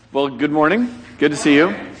Well, good morning. Good to see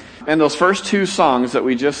you. And those first two songs that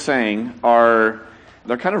we just sang they're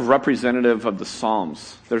kind of representative of the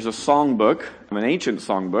Psalms. There's a song book, an ancient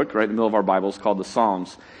song book, right in the middle of our Bibles called the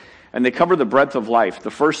Psalms. And they cover the breadth of life.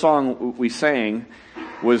 The first song we sang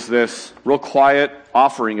was this real quiet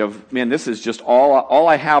offering of, man, this is just all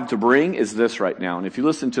I have to bring is this right now. And if you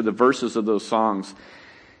listen to the verses of those songs,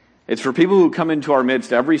 it's for people who come into our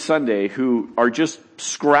midst every Sunday who are just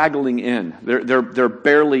scraggling in. They're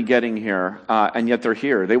barely getting here, and yet they're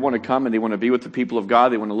here. They want to come and they want to be with the people of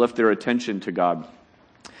God. They want to lift their attention to God.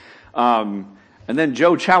 And then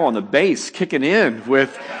Joe Chow on the bass kicking in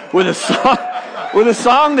with a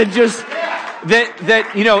song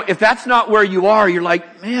that you know, if that's not where you are, you're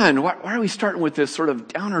like, man, why are we starting with this sort of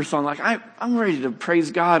downer song? Like I'm ready to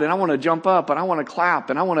praise God and I want to jump up and I want to clap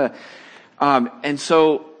and I want to, and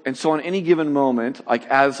so on any given moment, like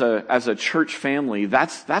as a church family,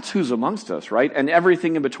 that's who's amongst us, right? And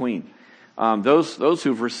everything in between. Those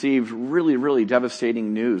who've received really, really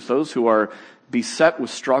devastating news, those who are beset with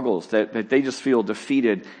struggles that they just feel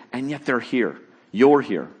defeated, and yet they're here. You're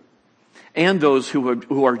here. And those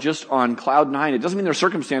who are just on cloud nine. It doesn't mean their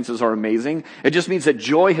circumstances are amazing. It just means that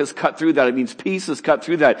joy has cut through that. It means peace has cut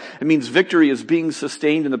through that. It means victory is being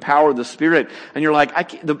sustained in the power of the Spirit. And you're like,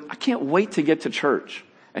 I can't wait to get to church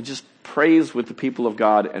and just praise with the people of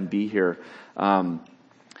God and be here. So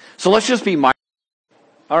let's just be mindful.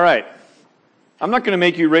 All right. I'm not going to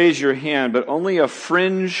make you raise your hand, but only a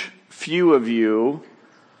fringe few of you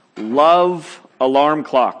love alarm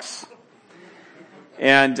clocks.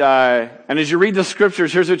 And as you read the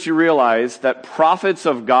scriptures, here's what you realize, that prophets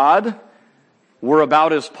of God were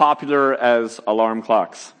about as popular as alarm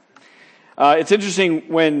clocks. It's interesting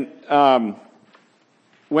when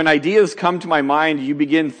ideas come to my mind, you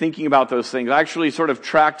begin thinking about those things. I actually sort of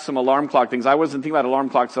tracked some alarm clock things. I wasn't thinking about alarm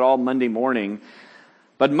clocks at all Monday morning.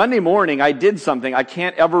 But Monday morning, I did something I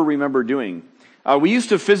can't ever remember doing. We used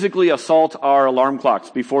to physically assault our alarm clocks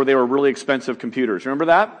before they were really expensive computers. Remember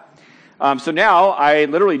that? So now I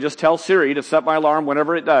literally just tell Siri to set my alarm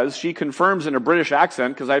whenever it does. She confirms in a British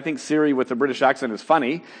accent, because I think Siri with a British accent is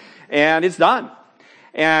funny. And it's done.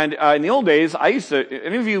 And in the old days, I used to,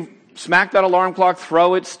 any of you smack that alarm clock,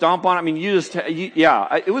 throw it, stomp on it? I mean,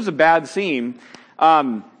 it was a bad scene.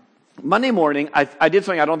 Monday morning, I did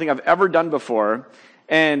something I don't think I've ever done before.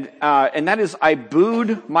 And that is I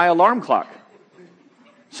booed my alarm clock.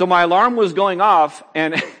 So my alarm was going off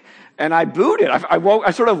and I booed it.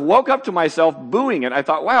 I sort of woke up to myself booing it. I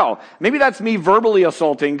thought, wow, maybe that's me verbally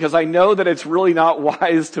assaulting, because I know that it's really not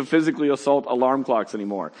wise to physically assault alarm clocks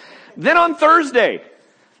anymore. Then on Thursday,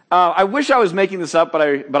 I wish I was making this up,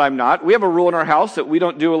 but I'm not. We have a rule in our house that we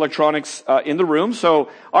don't do electronics in the room. So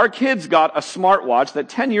our kids got a smartwatch that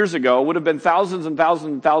 10 years ago would have been thousands and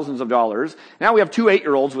thousands and thousands of dollars. Now we have 2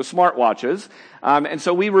 8-year-olds with smartwatches. And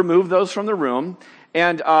so we removed those from the room.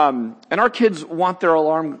 And our kids want their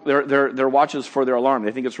alarm, their watches for their alarm.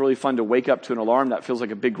 They think it's really fun to wake up to an alarm. That feels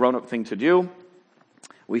like a big grown-up thing to do.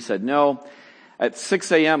 We said no. At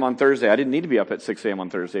 6 a.m. on Thursday, I didn't need to be up at 6 a.m. on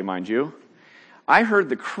Thursday, mind you. I heard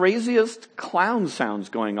the craziest clown sounds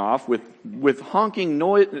going off with honking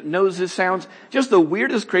noses sounds, just the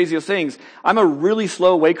weirdest, craziest things. I'm a really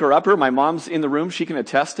slow waker-upper. My mom's in the room. She can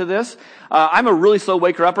attest to this. I'm a really slow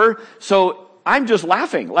waker-upper. So I'm just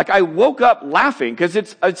laughing. Like, I woke up laughing because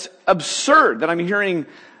it's absurd that I'm hearing,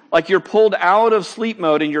 like, you're pulled out of sleep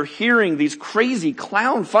mode and you're hearing these crazy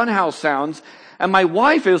clown funhouse sounds. And my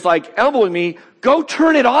wife is like elbowing me, go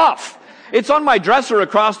turn it off. It's on my dresser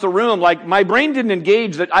across the room. Like, my brain didn't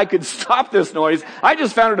engage that I could stop this noise. I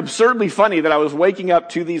just found it absurdly funny that I was waking up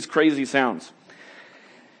to these crazy sounds.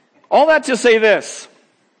 All that to say this.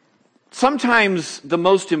 Sometimes the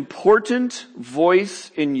most important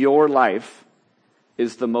voice in your life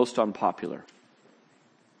is the most unpopular.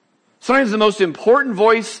 Sometimes the most important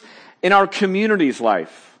voice in our community's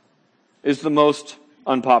life is the most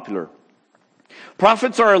unpopular.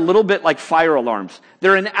 Prophets are a little bit like fire alarms.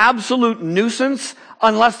 They're an absolute nuisance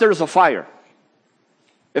unless there's a fire.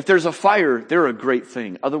 If there's a fire, they're a great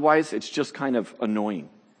thing. Otherwise, it's just kind of annoying.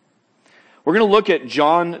 We're going to look at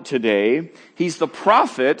John today. He's the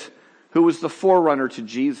prophet who was the forerunner to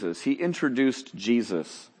Jesus. He introduced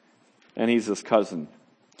Jesus, and he's his cousin.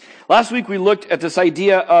 Last week we looked at this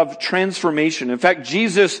idea of transformation. In fact,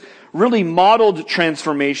 Jesus really modeled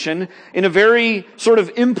transformation in a very sort of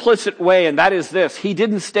implicit way, and that is this. He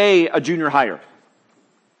didn't stay a junior hire.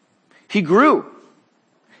 He grew.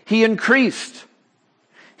 He increased.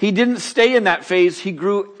 He didn't stay in that phase. He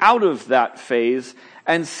grew out of that phase.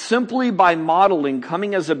 And simply by modeling,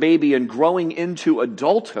 coming as a baby and growing into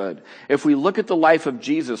adulthood, if we look at the life of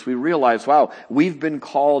Jesus, we realize, wow, we've been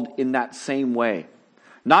called in that same way.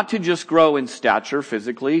 Not to just grow in stature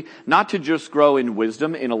physically, not to just grow in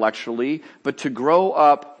wisdom intellectually, but to grow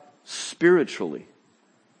up spiritually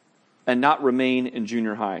and not remain in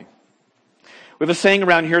junior high. We have a saying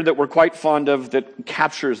around here that we're quite fond of that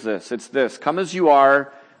captures this. It's this: come as you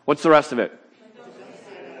are. What's the rest of it?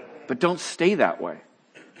 But don't stay that way.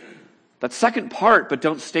 That second part, but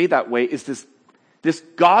don't stay that way, is this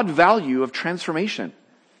God value of transformation.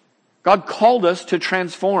 God called us to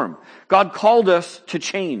transform. God called us to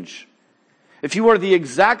change. If you are the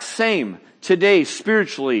exact same today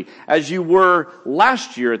spiritually as you were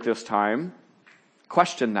last year at this time,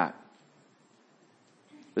 question that.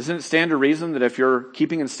 Doesn't it stand to reason that if you're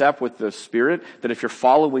keeping in step with the Spirit, that if you're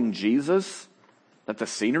following Jesus, that the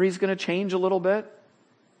scenery is going to change a little bit?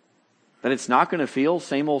 That it's not going to feel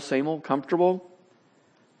same old, comfortable?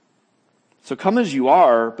 So come as you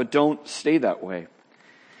are, but don't stay that way.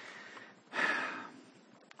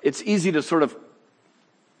 It's easy to sort of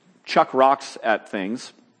chuck rocks at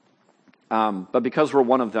things, but because we're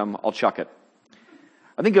one of them, I'll chuck it.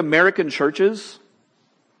 I think American churches,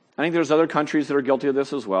 I think there's other countries that are guilty of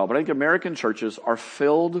this as well, but I think American churches are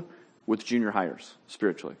filled with junior hires,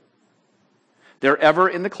 spiritually. They're ever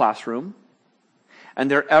in the classroom, and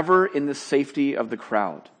they're ever in the safety of the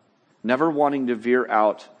crowd, never wanting to veer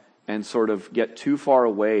out and sort of get too far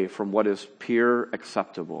away from what is peer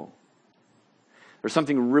acceptable. There's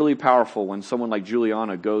something really powerful when someone like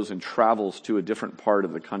Juliana goes and travels to a different part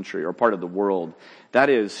of the country or part of the world. That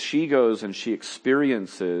is, she goes and she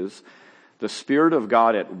experiences the Spirit of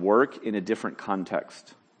God at work in a different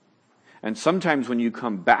context. And sometimes when you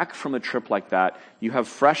come back from a trip like that, you have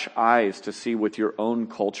fresh eyes to see with your own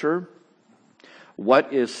culture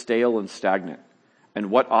what is stale and stagnant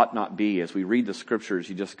and what ought not be. As we read the scriptures,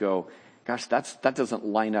 you just go, gosh, that doesn't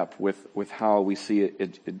line up with how we see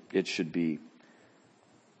it should be.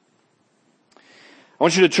 I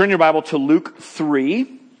want you to turn your Bible to Luke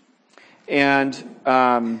 3, and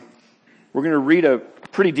we're going to read a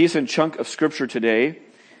pretty decent chunk of scripture today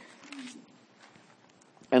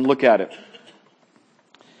and look at it.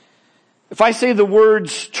 If I say the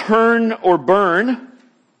words turn or burn,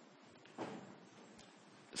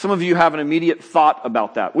 some of you have an immediate thought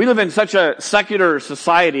about that. We live in such a secular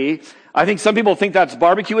society. I think some people think that's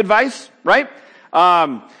barbecue advice, right?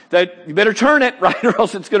 That you better turn it, right, or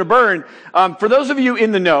else it's going to burn. For those of you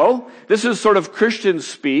in the know, this is sort of Christian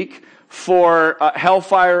speak for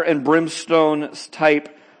hellfire and brimstone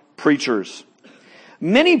type preachers.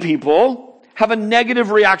 Many people have a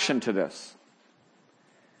negative reaction to this.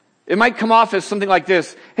 It might come off as something like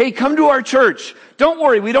this: hey, come to our church. Don't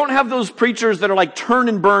worry, we don't have those preachers that are like turn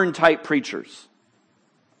and burn type preachers.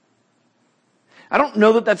 I don't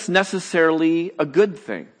know that that's necessarily a good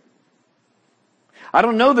thing. I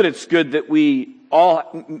don't know that it's good that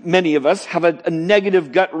many of us have a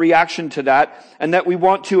negative gut reaction to that, and that we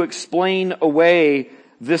want to explain away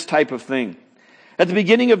this type of thing. At the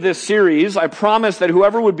beginning of this series, I promised that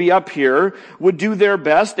whoever would be up here would do their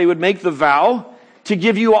best. They would make the vow to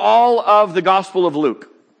give you all of the Gospel of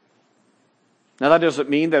Luke. Now, that doesn't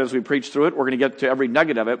mean that as we preach through it, we're going to get to every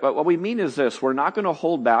nugget of it, but what we mean is this: we're not going to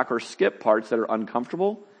hold back or skip parts that are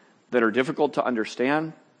uncomfortable, that are difficult to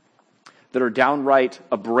understand, that are downright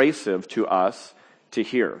abrasive to us to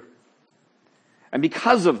hear. And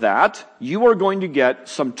because of that, you are going to get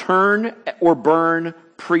some turn or burn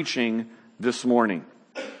preaching this morning.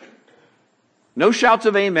 No shouts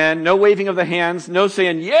of amen, no waving of the hands, no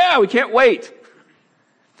saying, yeah, we can't wait.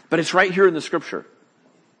 But it's right here in the scripture.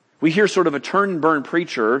 We hear sort of a turn and burn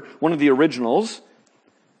preacher, one of the originals,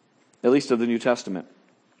 at least of the New Testament.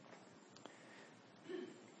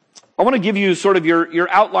 I want to give you sort of your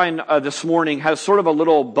outline this morning has sort of a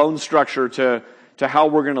little bone structure to how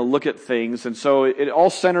we're going to look at things. And so it all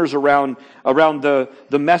centers around the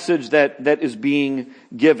message that is being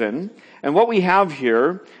given. And what we have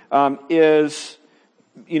here is,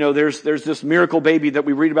 there's this miracle baby that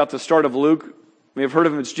we read about at the start of Luke. You may have heard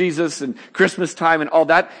of him. It's Jesus and Christmas time and all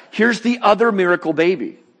that. Here's the other miracle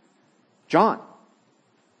baby, John,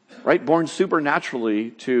 right? Born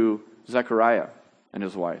supernaturally to Zechariah and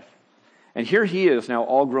his wife. And here he is now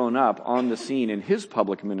all grown up on the scene in his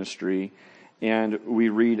public ministry, and we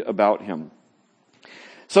read about him.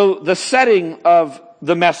 So the setting of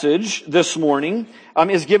the message this morning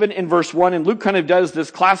is given in verse 1, and Luke kind of does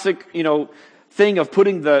this classic, thing of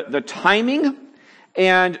putting the timing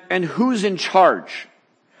and who's in charge.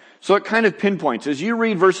 So it kind of pinpoints. As you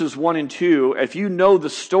read verses 1 and 2, if you know the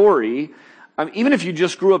story, Even if you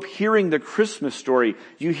just grew up hearing the Christmas story,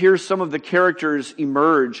 you hear some of the characters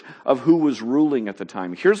emerge of who was ruling at the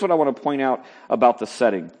time. Here's what I want to point out about the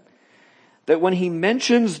setting. That when he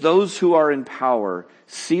mentions those who are in power,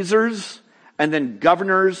 Caesars, and then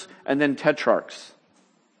governors, and then tetrarchs.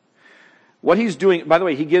 What he's doing, by the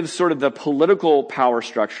way, he gives sort of the political power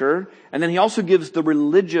structure, and then he also gives the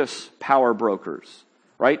religious power brokers,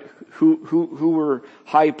 right? Who were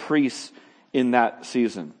high priests in that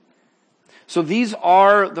season. So these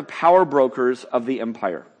are the power brokers of the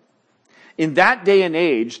empire. In that day and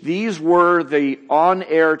age, these were the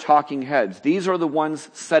on-air talking heads. These are the ones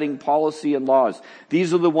setting policy and laws.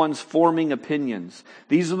 These are the ones forming opinions.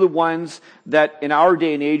 These are the ones that in our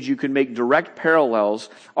day and age you can make direct parallels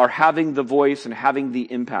are having the voice and having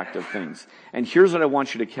the impact of things. And here's what I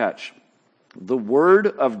want you to catch. The word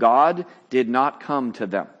of God did not come to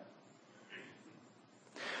them.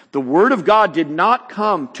 The word of God did not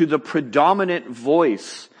come to the predominant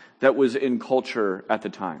voice that was in culture at the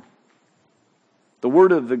time. The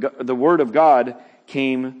word of God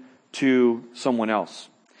came to someone else.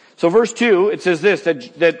 So verse 2, it says this,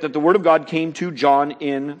 that the word of God came to John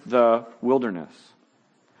in the wilderness.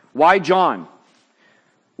 Why John?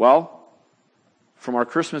 Well, from our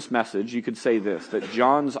Christmas message, you could say this, that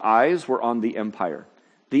John's eyes were on the empire,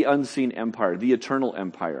 the unseen empire, the eternal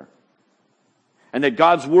empire. And that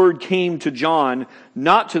God's word came to John,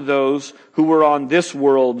 not to those who were on this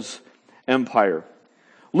world's empire.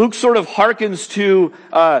 Luke sort of hearkens to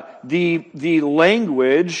the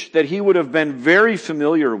language that he would have been very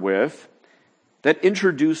familiar with that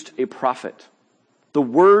introduced a prophet. The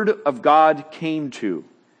word of God came to.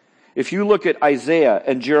 If you look at Isaiah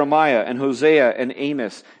and Jeremiah and Hosea and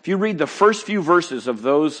Amos, if you read the first few verses of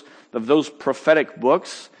those prophetic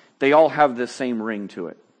books, they all have the same ring to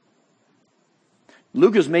it.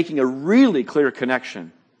 Luke is making a really clear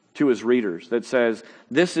connection to his readers that says,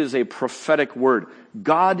 this is a prophetic word.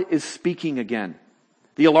 God is speaking again.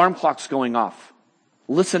 The alarm clock's going off.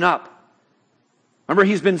 Listen up. Remember,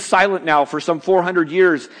 he's been silent now for some 400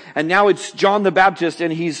 years, and now it's John the Baptist,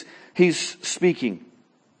 and he's speaking.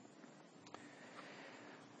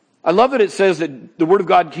 I love that it says that the word of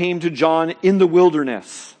God came to John in the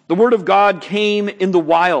wilderness. The word of God came in the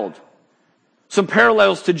wild. Some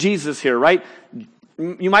parallels to Jesus here, right?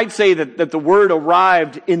 You might say that the word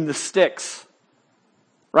arrived in the sticks,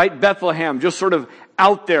 right? Bethlehem, just sort of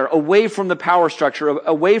out there, away from the power structure,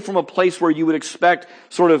 away from a place where you would expect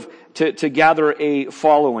sort of to gather a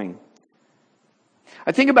following.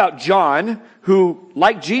 I think about John, who,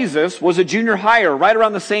 like Jesus, was a junior hire right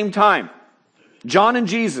around the same time. John and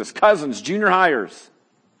Jesus, cousins, junior hires.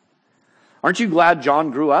 Aren't you glad John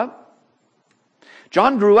grew up?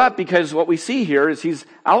 John grew up because what we see here is he's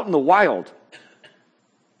out in the wild.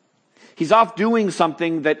 He's off doing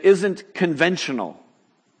something that isn't conventional.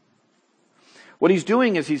 What he's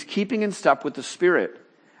doing is he's keeping in step with the Spirit.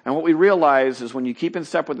 And what we realize is when you keep in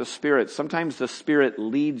step with the Spirit, sometimes the Spirit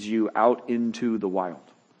leads you out into the wild.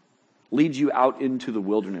 Leads you out into the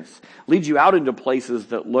wilderness. Leads you out into places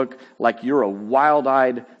that look like you're a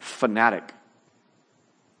wild-eyed fanatic.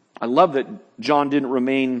 I love that John didn't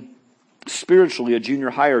remain spiritually a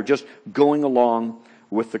junior hire, just going along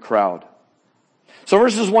with the crowd. So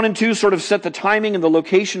verses 1 and 2 sort of set the timing and the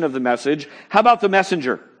location of the message. How about the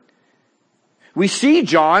messenger? We see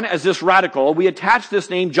John as this radical. We attach this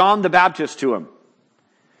name, John the Baptist, to him.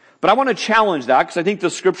 But I want to challenge that because I think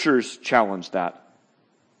the scriptures challenge that.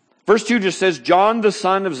 Verse 2 just says, John the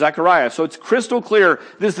son of Zechariah. So it's crystal clear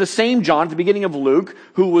this is the same John at the beginning of Luke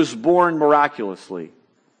who was born miraculously.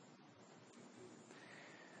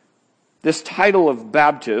 This title of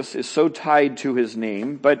Baptist is so tied to his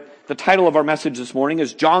name, but the title of our message this morning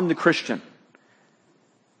is John the Christian.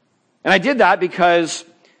 And I did that because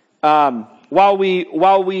while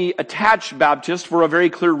we attach Baptist for a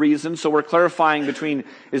very clear reason, so we're clarifying between,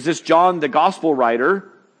 is this John the gospel writer,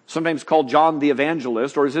 sometimes called John the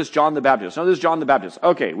evangelist, or is this John the Baptist? No, this is John the Baptist.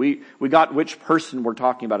 Okay, we got which person we're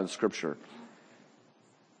talking about in Scripture.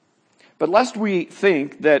 But lest we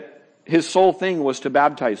think that his sole thing was to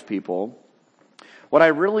baptize people, what I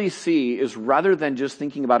really see is rather than just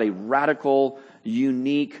thinking about a radical,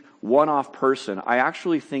 unique, one-off person, I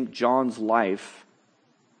actually think John's life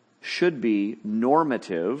should be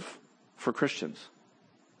normative for Christians.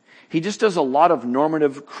 He just does a lot of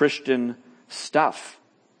normative Christian stuff.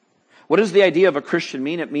 What does the idea of a Christian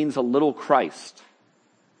mean? It means a little Christ.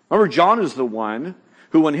 Remember, John is the one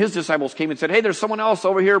who, when his disciples came and said, hey, there's someone else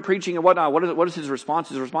over here preaching and whatnot, what is his response?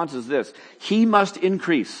 His response is this: he must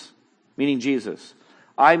increase, meaning Jesus.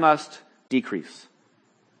 I must decrease.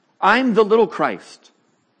 I'm the little Christ.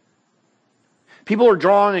 People are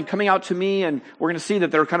drawn and coming out to me, and we're going to see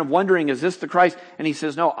that they're kind of wondering, is this the Christ? And he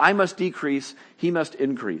says, no, I must decrease, he must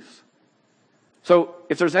increase. So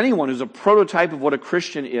if there's anyone who's a prototype of what a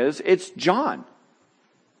Christian is, it's John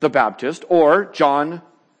the Baptist or John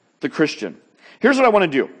the Christian. Here's what I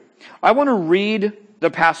want to do. I want to read the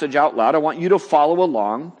passage out loud. I want you to follow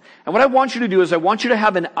along. And what I want you to do is I want you to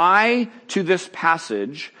have an eye to this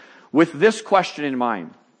passage with this question in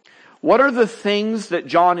mind. What are the things that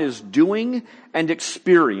John is doing and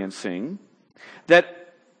experiencing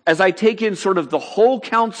that, as I take in sort of the whole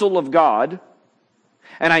counsel of God,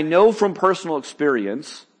 and I know from personal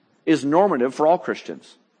experience, is normative for all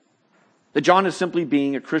Christians? That John is simply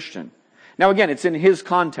being a Christian. Now again, it's in his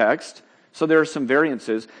context, so there are some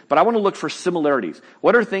variances, but I want to look for similarities.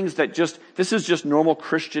 What are things that this is just normal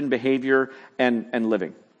Christian behavior and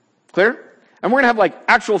living? Clear? And we're going to have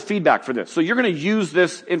actual feedback for this. So you're going to use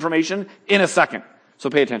this information in a second.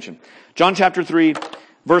 So pay attention. John chapter 3,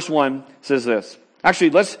 verse 1 says this.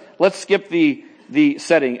 Actually, let's skip the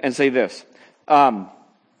setting and say this. The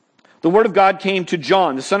word of God came to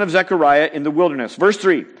John, the son of Zechariah, in the wilderness. Verse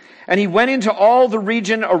 3. And he went into all the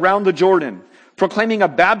region around the Jordan, proclaiming a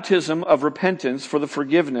baptism of repentance for the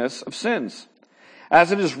forgiveness of sins,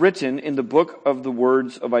 as it is written in the book of the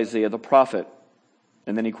words of Isaiah the prophet.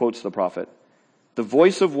 And then he quotes the prophet. The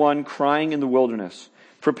voice of one crying in the wilderness,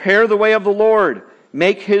 prepare the way of the Lord,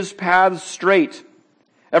 make his paths straight.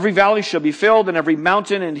 Every valley shall be filled, and every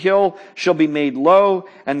mountain and hill shall be made low,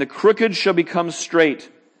 and the crooked shall become straight,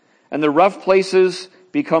 and the rough places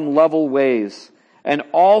become level ways, and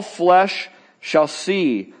all flesh shall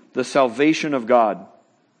see the salvation of God.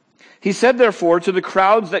 He said therefore to the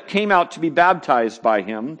crowds that came out to be baptized by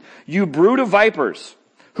him, you brood of vipers,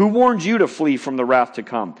 who warned you to flee from the wrath to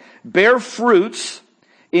come? Bear fruits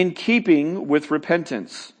in keeping with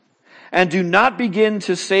repentance. And do not begin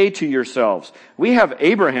to say to yourselves, we have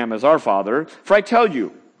Abraham as our father. For I tell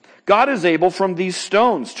you, God is able from these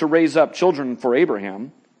stones to raise up children for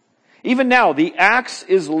Abraham. Even now the axe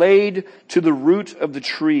is laid to the root of the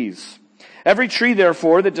trees. Every tree,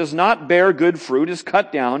 therefore, that does not bear good fruit is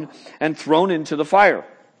cut down and thrown into the fire.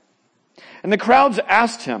 And the crowds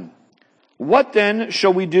asked him, what then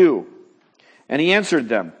shall we do? And he answered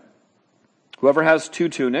them, whoever has 2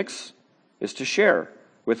 tunics is to share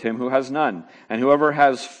with him who has none, and whoever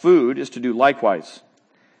has food is to do likewise.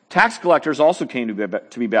 Tax collectors also came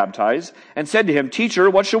to be baptized, and said to him, Teacher,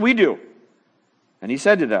 what shall we do? And he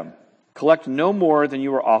said to them, collect no more than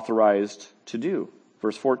you are authorized to do.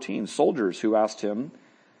 Verse 14, soldiers who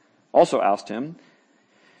also asked him,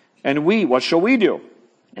 and we, what shall we do?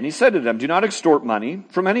 And he said to them, do not extort money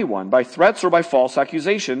from anyone by threats or by false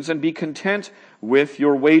accusations, and be content with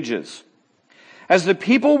your wages. As the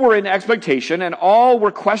people were in expectation, and all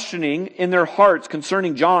were questioning in their hearts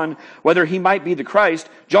concerning John, whether he might be the Christ,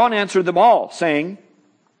 John answered them all, saying,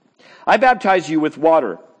 I baptize you with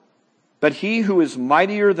water, but he who is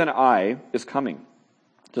mightier than I is coming,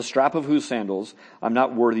 the strap of whose sandals I'm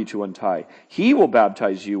not worthy to untie. He will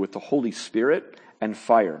baptize you with the Holy Spirit and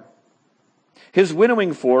fire. His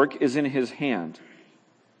winnowing fork is in his hand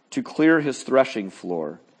to clear his threshing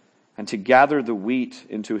floor and to gather the wheat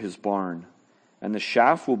into his barn, and the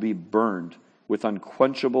chaff will be burned with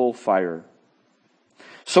unquenchable fire.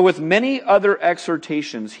 So with many other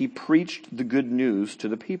exhortations he preached the good news to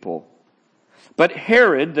the people. But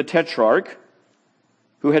Herod the Tetrarch,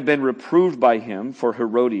 who had been reproved by him for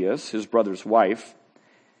Herodias, his brother's wife,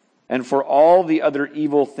 and for all the other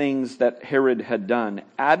evil things that Herod had done,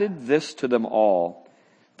 added this to them all,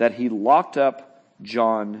 that he locked up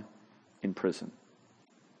John in prison.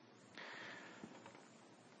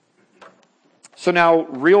 So now,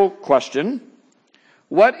 real question.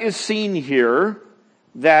 What is seen here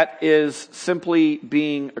that is simply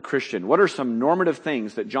being a Christian? What are some normative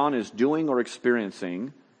things that John is doing or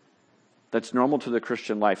experiencing that's normal to the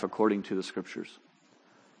Christian life according to the Scriptures?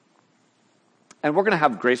 And we're going to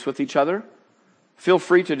have grace with each other. Feel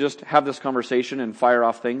free to just have this conversation and fire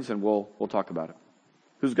off things, and we'll talk about it.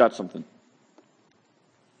 Who's got something?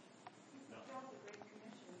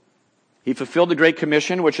 He fulfilled the Great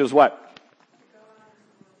Commission, which is what?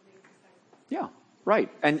 Yeah, right.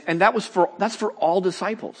 And that's for all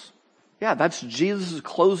disciples. Yeah, that's Jesus'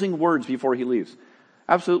 closing words before he leaves.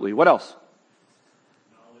 Absolutely. What else?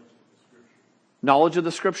 Knowledge of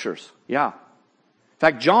the Scriptures. Yeah.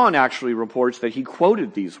 In fact, John actually reports that he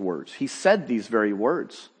quoted these words. He said these very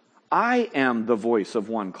words. I am the voice of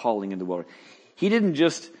one calling in the wilderness. He didn't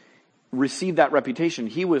just receive that reputation.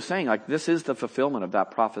 He was saying, this is the fulfillment of that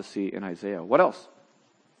prophecy in Isaiah. What else?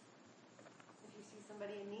 If you see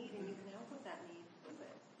somebody in need and you can help with that need.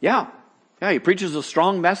 Yeah. Yeah, he preaches a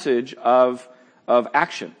strong message of of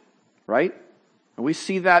action, right? And we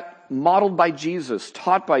see that modeled by Jesus,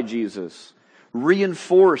 taught by Jesus,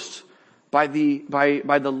 reinforced by the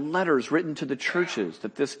letters written to the churches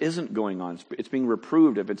that this isn't going on. It's being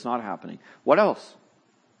reproved if it's not happening. What else?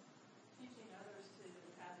 Teaching others to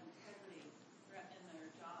have integrity in their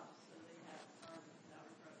jobs so they have honor without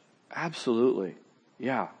reproach. Absolutely.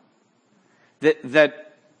 Yeah.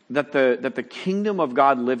 That the kingdom of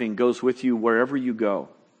God living goes with you wherever you go.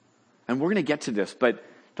 And we're going to get to this, but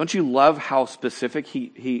don't you love how specific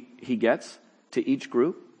he gets to each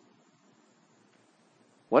group?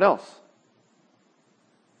 What else?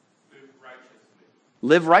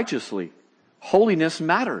 Live righteously. Holiness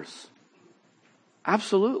matters.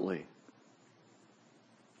 Absolutely.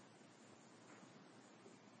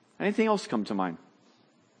 Anything else come to mind?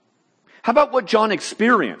 How about what John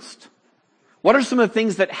experienced? What are some of the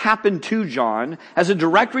things that happened to John as a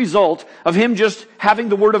direct result of him just having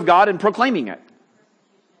the Word of God and proclaiming it?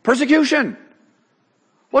 Persecution.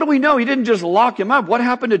 What do we know? He didn't just lock him up. What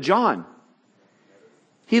happened to John?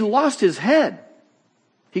 He lost his head.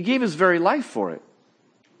 He gave his very life for it.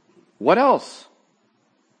 What else?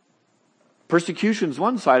 Persecution's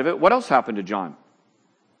one side of it. What else happened to John?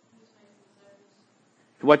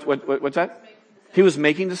 What's that? He was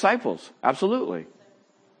making disciples. Absolutely.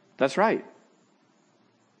 That's right.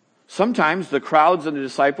 Sometimes the crowds and the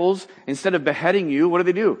disciples, instead of beheading you, what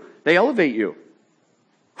do? They elevate you.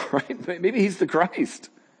 Right? Maybe he's the Christ.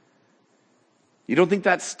 You don't think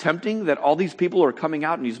that's tempting that all these people are coming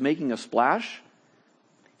out and he's making a splash?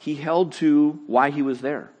 He held to why he was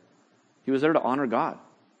there. He was there to honor God.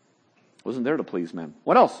 He wasn't there to please men.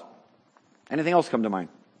 What else? Anything else come to mind?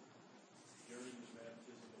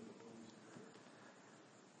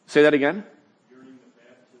 Say that again.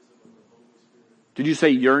 Did you say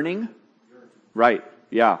yearning? Right.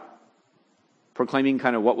 Yeah. Proclaiming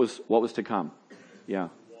kind of what was to come. Yeah.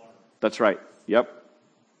 That's right. Yep.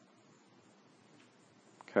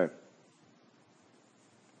 Okay.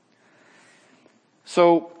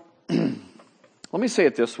 So, let me say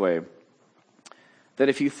it this way. That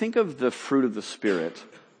if you think of the fruit of the Spirit,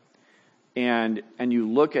 and you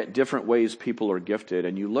look at different ways people are gifted,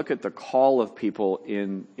 and you look at the call of people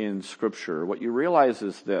in Scripture, what you realize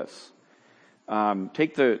is this.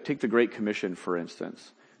 Take the Great Commission, for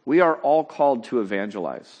instance. We are all called to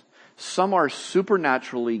evangelize. Some are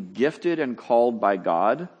supernaturally gifted and called by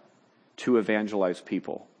God to evangelize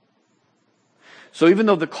people. So even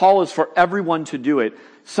though the call is for everyone to do it,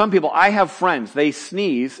 some people, I have friends, they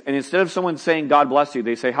sneeze, and instead of someone saying, God bless you,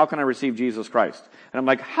 they say, how can I receive Jesus Christ? And I'm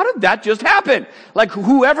like, how did that just happen? Like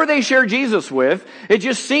whoever they share Jesus with, it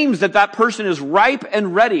just seems that person is ripe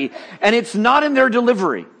and ready, and it's not in their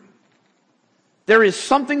delivery. There is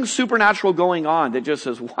something supernatural going on that just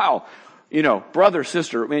says, wow, brother,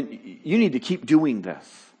 sister, you need to keep doing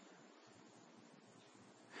this.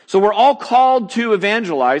 So we're all called to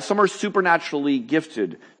evangelize. Some are supernaturally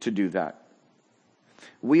gifted to do that.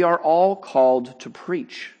 We are all called to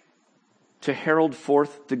preach, to herald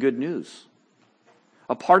forth the good news.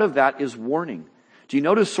 A part of that is warning. Do you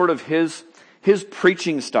notice sort of his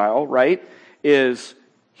preaching style, right, is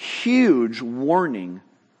huge warning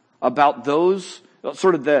about those,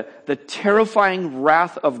 sort of the terrifying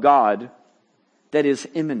wrath of God that is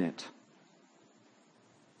imminent.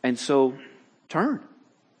 And so, turn.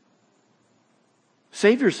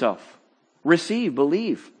 Save yourself. Receive,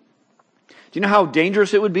 believe. Do you know how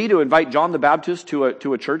dangerous it would be to invite John the Baptist to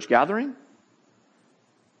a church gathering?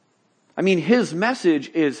 I mean, his message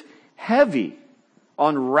is heavy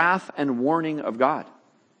on wrath and warning of God.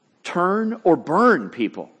 Turn or burn,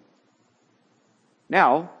 people.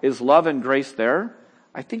 Now, is love and grace there?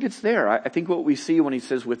 I think it's there. I think what we see when he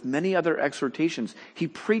says, with many other exhortations, he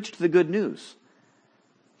preached the good news.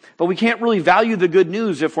 But we can't really value the good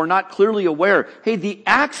news if we're not clearly aware, hey, the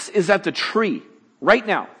axe is at the tree right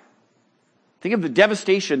now. Think of the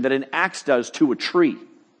devastation that an axe does to a tree.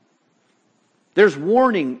 There's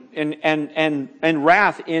warning and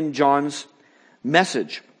wrath in John's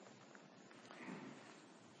message.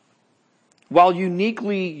 While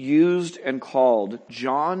uniquely used and called,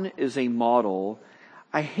 John is a model.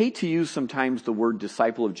 I hate to use sometimes the word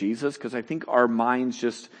disciple of Jesus because I think our minds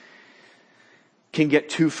just can get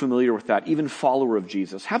too familiar with that. Even follower of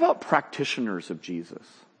Jesus. How about practitioners of Jesus?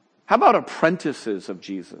 How about apprentices of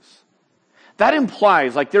Jesus? That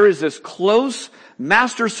implies like there is this close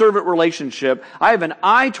master-servant relationship. I have an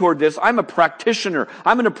eye toward this. I'm a practitioner.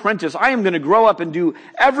 I'm an apprentice. I am going to grow up and do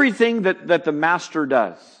everything that the master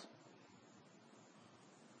does.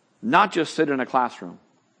 Not just sit in a classroom.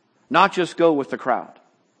 Not just go with the crowd.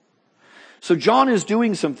 So John is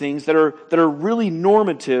doing some things that are really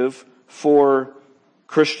normative for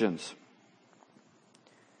Christians.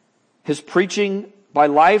 His preaching by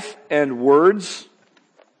life and words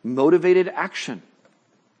motivated action.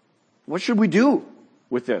 What should we do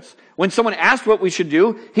with this? When someone asked what we should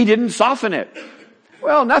do, he didn't soften it.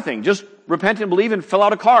 Well, nothing. Just repent and believe and fill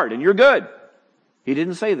out a card and you're good. He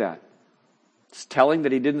didn't say that. It's telling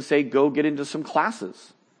that he didn't say, go get into some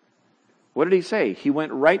classes. What did he say? He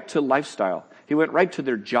went right to lifestyle. He went right to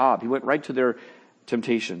their job. He went right to their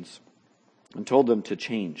temptations and told them to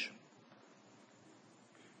change.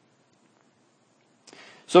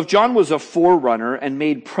 So if John was a forerunner and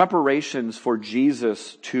made preparations for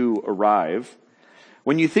Jesus to arrive,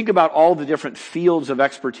 when you think about all the different fields of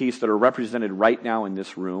expertise that are represented right now in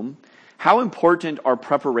this room, how important are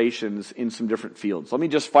preparations in some different fields? Let me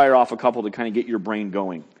just fire off a couple to kind of get your brain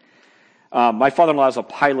going. My father-in-law is a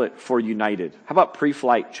pilot for United. How about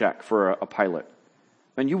pre-flight check for a pilot?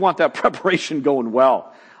 And you want that preparation going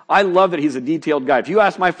well. I love that he's a detailed guy. If you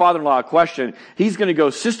ask my father-in-law a question, he's going to go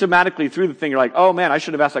systematically through the thing. You're like, oh man, I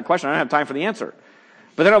should have asked that question. I don't have time for the answer.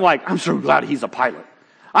 But then I'm like, I'm so glad he's a pilot.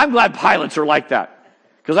 I'm glad pilots are like that.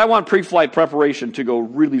 Because I want pre-flight preparation to go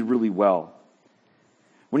really, really well.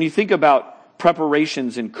 When you think about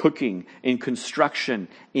preparations in cooking, in construction,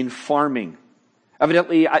 in farming,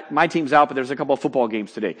 evidently my team's out, but there's a couple of football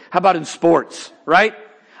games today. How about in sports, right?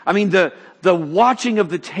 I mean, the watching of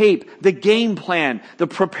the tape, the game plan, the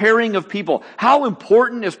preparing of people. How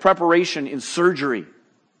important is preparation in surgery?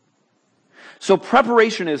 So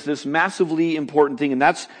preparation is this massively important thing, and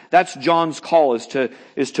that's John's call, is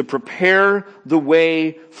to prepare the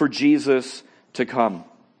way for Jesus to come.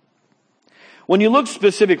 When you look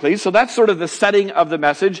specifically, so that's sort of the setting of the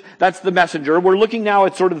message, that's the messenger. We're looking now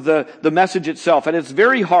at sort of the message itself, and it's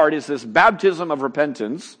very hard, is this baptism of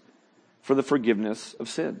repentance for the forgiveness of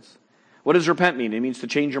sins. What does repent mean? It means to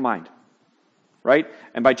change your mind, right?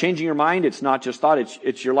 And by changing your mind, it's not just thought,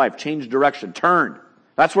 it's your life. Change direction, turn.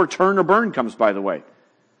 That's where turn or burn comes, by the way.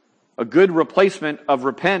 A good replacement of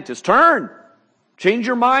repent is turn. Change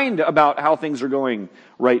your mind about how things are going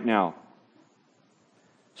right now.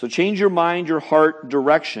 So change your mind, your heart,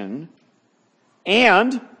 direction,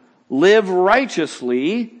 and live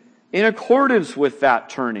righteously in accordance with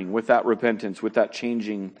that turning, with that repentance, with that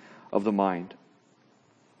changing of the mind.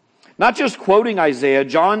 Not just quoting Isaiah,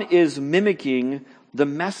 John is mimicking the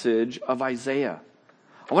message of Isaiah.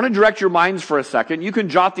 I want to direct your minds for a second. You can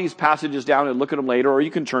jot these passages down and look at them later, or you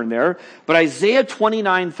can turn there. But Isaiah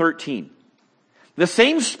 29:13. The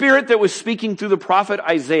same Spirit that was speaking through the prophet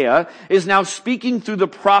Isaiah is now speaking through the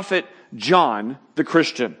prophet John, the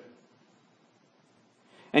Christian.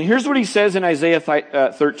 And here's what he says in Isaiah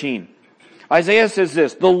 13. Isaiah says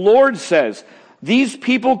this, "The Lord says, these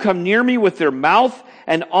people come near me with their mouth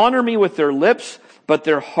and honor me with their lips, but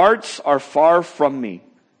their hearts are far from me.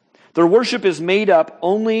 Their worship is made up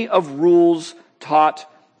only of rules taught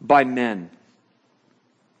by men."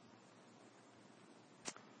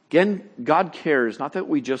 Again, God cares not that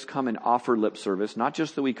we just come and offer lip service, not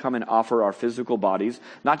just that we come and offer our physical bodies,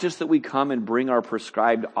 not just that we come and bring our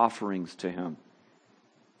prescribed offerings to Him.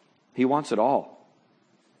 He wants it all.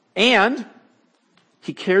 And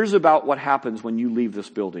He cares about what happens when you leave this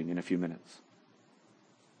building in a few minutes.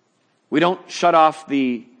 We don't shut off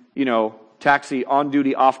the, taxi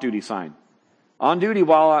on-duty, off-duty sign. On duty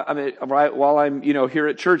while I'm here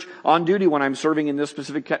at church. On duty when I'm serving in this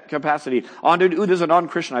specific capacity. On duty, there's a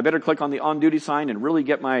non-Christian. I better click on the on-duty sign and really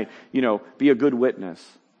get my, be a good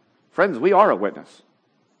witness. Friends, we are a witness.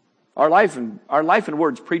 Our life and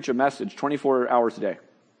words preach a message 24 hours a day,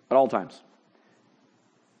 at all times.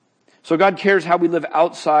 So God cares how we live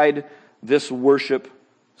outside this worship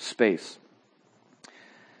space.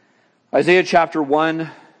 Isaiah chapter 1,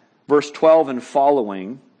 verse 12 and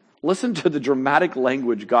following, listen to the dramatic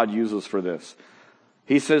language God uses for this.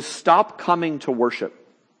 He says, "Stop coming to worship.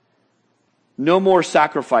 No more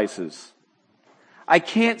sacrifices. I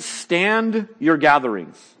can't stand your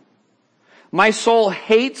gatherings. My soul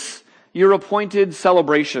hates your appointed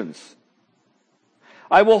celebrations.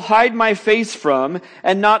 I will hide my face from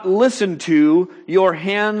and not listen to your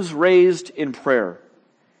hands raised in prayer."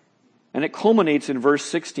 And it culminates in verse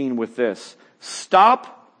 16 with this: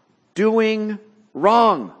 "Stop doing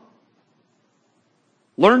wrong.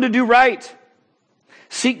 Learn to do right.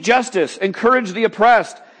 Seek justice. Encourage the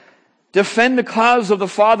oppressed. Defend the cause of the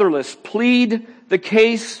fatherless. Plead the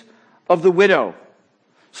case of the widow."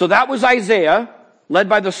 So that was Isaiah, led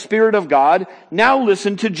by the Spirit of God. Now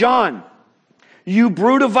listen to John. "You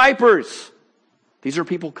brood of vipers, These are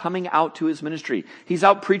people coming out to his ministry. He's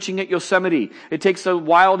out preaching at Yosemite. It takes a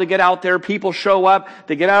while to get out there. People show up.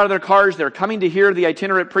 They get out of their cars. They're coming to hear the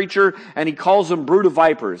itinerant preacher, and he calls them brood of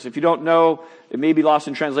vipers. If you don't know, it may be lost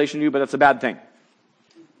in translation to you, but that's a bad thing.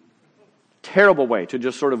 Terrible way to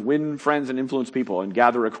just sort of win friends and influence people and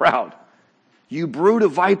gather a crowd. You brood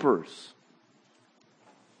of vipers.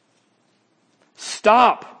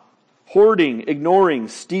 Stop hoarding, ignoring,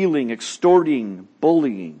 stealing, extorting,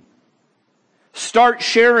 bullying. Start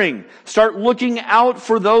sharing. Start looking out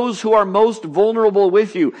for those who are most vulnerable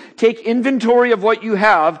with you. Take inventory of what you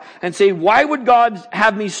have and say, why would God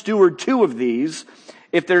have me steward 2 of these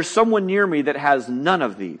if there's someone near me that has none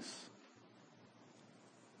of these?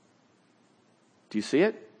 Do you see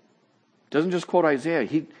it? Doesn't just quote Isaiah.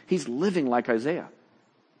 He's living like Isaiah.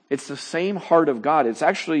 It's the same heart of God. It's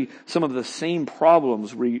actually some of the same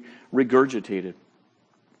problems regurgitated.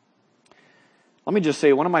 Let me just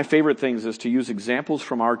say, one of my favorite things is to use examples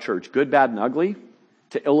from our church, good, bad, and ugly,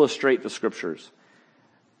 to illustrate the scriptures.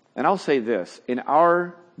 And I'll say this, in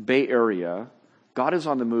our Bay Area, God is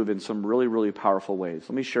on the move in some really, really powerful ways.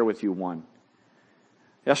 Let me share with you one.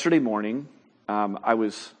 Yesterday morning, I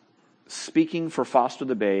was speaking for Foster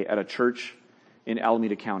the Bay at a church in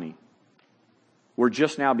Alameda County. We're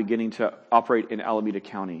just now beginning to operate in Alameda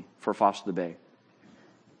County for Foster the Bay.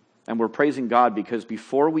 And we're praising God because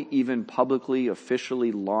before we even publicly,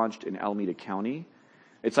 officially launched in Alameda County,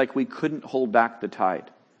 it's like we couldn't hold back the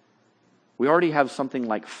tide. We already have something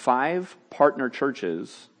like 5 partner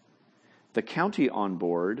churches, the county on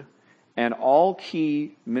board, and all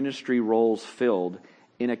key ministry roles filled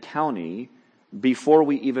in a county before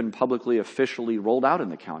we even publicly, officially rolled out in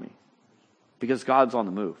the county. Because God's on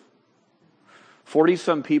the move.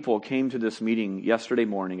 40-some people came to this meeting yesterday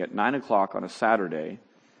morning at 9 o'clock on a Saturday.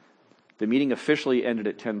 The meeting officially ended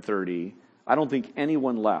at 10:30. I don't think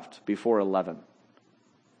anyone left before 11.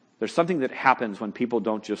 There's something that happens when people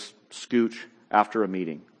don't just scooch after a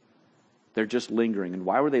meeting. They're just lingering. And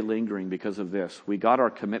why were they lingering? Because of this. We got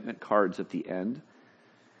our commitment cards at the end.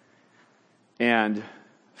 And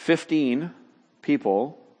 15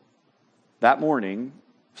 people that morning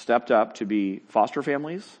stepped up to be foster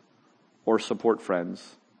families or support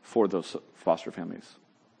friends for those foster families.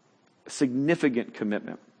 A significant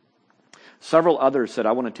commitment. Several others said,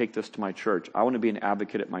 I want to take this to my church. I want to be an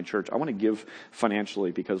advocate at my church. I want to give financially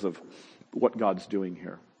because of what God's doing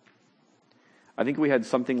here. I think we had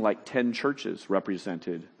something like 10 churches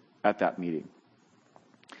represented at that meeting.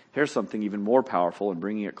 Here's something even more powerful and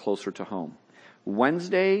bringing it closer to home.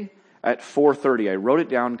 Wednesday at 4:30, I wrote it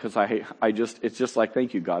down because it's just like,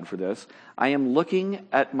 thank you, God, for this. I am looking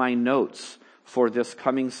at my notes for this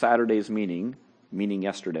coming Saturday's meeting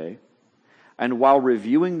yesterday. And while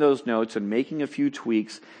reviewing those notes and making a few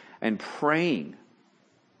tweaks and praying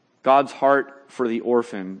God's heart for the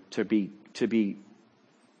orphan to be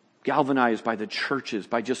galvanized by the churches,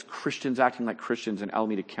 by just Christians acting like Christians in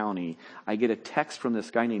Alameda County, I get a text from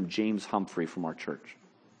this guy named James Humphrey from our church.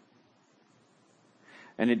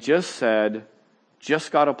 And it just said,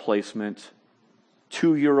 just got a placement,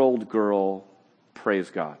 2-year-old girl,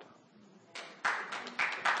 praise God.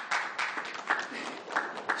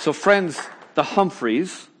 So friends, the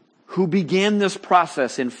Humphreys, who began this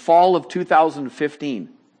process in fall of 2015,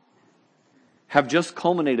 have just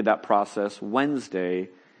culminated that process Wednesday,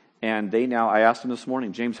 and I asked them this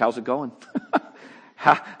morning, James, how's it going?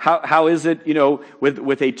 How is it,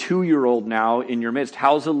 with a 2-year-old now in your midst?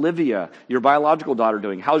 How's Olivia, your biological daughter,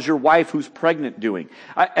 doing? How's your wife who's pregnant doing?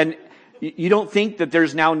 And you don't think that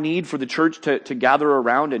there's now need for the church to gather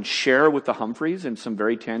around and share with the Humphreys in some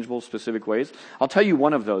very tangible, specific ways? I'll tell you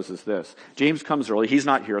one of those is this. James comes early. He's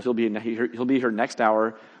not here. He'll be here next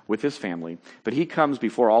hour with his family. But he comes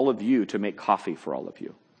before all of you to make coffee for all of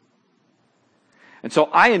you. And so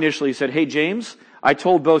I initially said, hey, James, I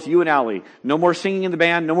told both you and Allie, no more singing in the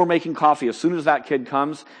band, no more making coffee. As soon as that kid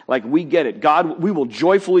comes, we get it. God, we will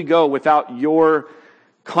joyfully go without your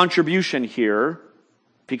contribution here,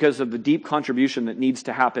 because of the deep contribution that needs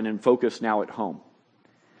to happen and focus now at home.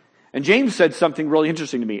 And James said something really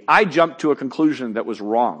interesting to me. I jumped to a conclusion that was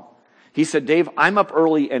wrong. He said, Dave, I'm up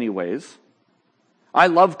early anyways. I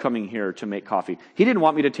love coming here to make coffee. He didn't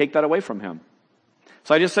want me to take that away from him.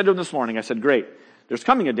 So I just said to him this morning, I said, great. There's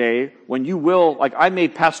coming a day when you will, I may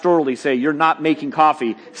pastorally say, you're not making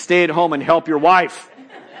coffee. Stay at home and help your wife.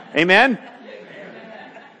 Amen?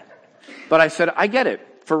 But I said, I get it.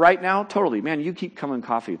 For right now, totally. Man, you keep coming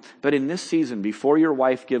coffee. But in this season, before your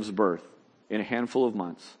wife gives birth, in a handful of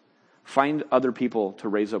months, Find other people to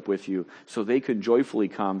raise up with you so they can joyfully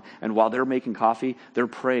come. And while they're making coffee, they're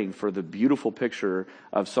praying for the beautiful picture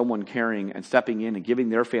of someone caring and stepping in and giving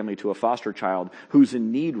their family to a foster child who's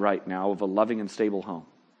in need right now of a loving and stable home.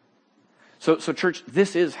 So church,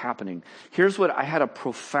 this is happening. Here's what I had a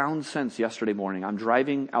profound sense yesterday morning. I'm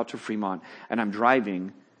driving out to Fremont, and I'm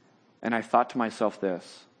driving, and I thought to myself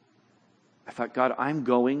this. I thought, God, I'm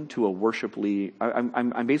going to a worship lead.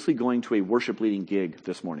 I'm basically going to a worship leading gig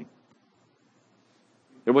this morning.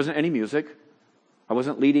 There wasn't any music. I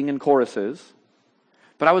wasn't leading in choruses.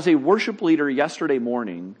 But I was a worship leader yesterday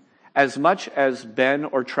morning as much as Ben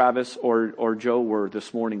or Travis or Joe were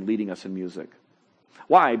this morning leading us in music.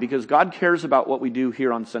 Why? Because God cares about what we do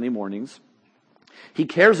here on Sunday mornings. He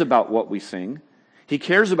cares about what we sing. He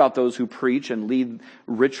cares about those who preach and lead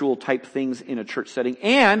ritual type things in a church setting.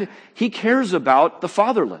 And He cares about the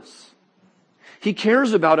fatherless. He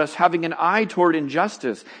cares about us having an eye toward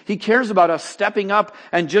injustice. He cares about us stepping up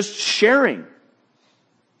and just sharing.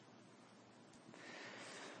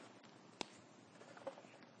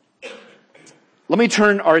 Let me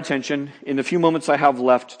turn our attention in the few moments I have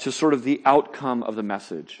left to sort of the outcome of the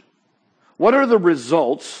message. What are the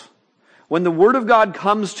results when the Word of God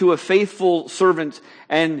comes to a faithful servant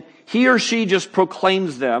and he or she just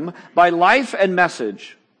proclaims them by life and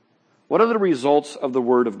message? What are the results of the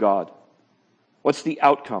Word of God? What's the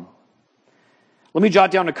outcome? Let me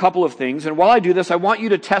jot down a couple of things, and while I do this, I want you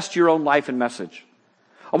to test your own life and message.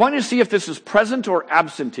 I want you to see if this is present or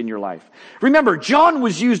absent in your life. Remember, John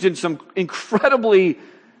was used in some incredibly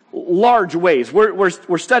large ways.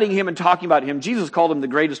 We're studying him and talking about him. Jesus called him the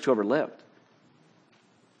greatest who ever lived.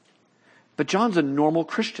 But John's a normal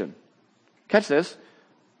Christian. Catch this.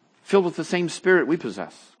 Filled with the same spirit we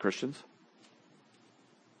possess, Christians.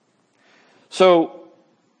 So,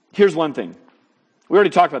 here's one thing. We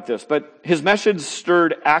already talked about this, but his message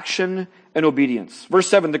stirred action and obedience. Verse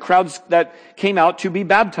 7, the crowds that came out to be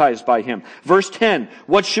baptized by him. Verse 10,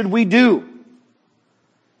 what should we do?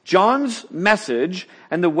 John's message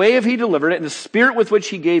and the way of he delivered it and the spirit with which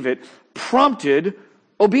he gave it prompted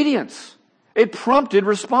obedience. It prompted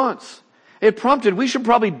response. It prompted, we should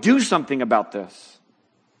probably do something about this.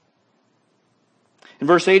 In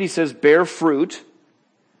verse 8 he says, bear fruit.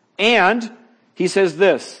 And he says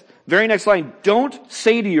this, very next line, don't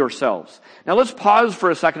say to yourselves. Now let's pause for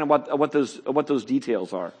a second on what those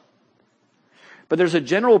details are. But there's a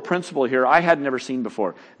general principle here I had never seen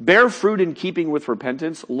before. Bear fruit in keeping with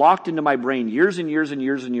repentance, locked into my brain years and years and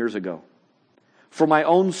years and years ago. For my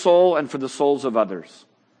own soul and for the souls of others.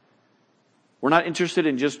 We're not interested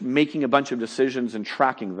in just making a bunch of decisions and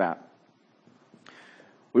tracking that.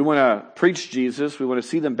 We want to preach Jesus, we want to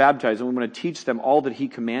see them baptized, and we want to teach them all that He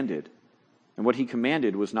commanded. And what He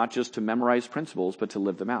commanded was not just to memorize principles, but to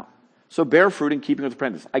live them out. So bear fruit in keeping with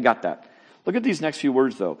repentance. I got that. Look at these next few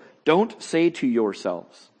words, though. Don't say to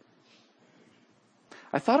yourselves.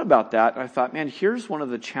 I thought about that, and I thought, man, here's one of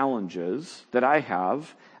the challenges that I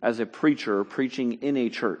have as a preacher preaching in a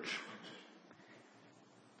church.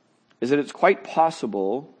 Is that it's quite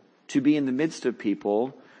possible to be in the midst of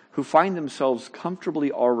people who find themselves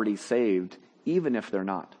comfortably already saved, even if they're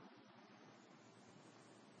not.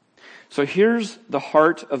 So here's the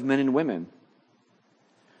heart of men and women.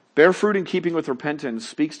 Bear fruit in keeping with repentance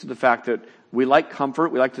speaks to the fact that we like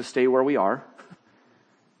comfort, we like to stay where we are.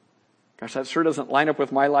 Gosh, that sure doesn't line up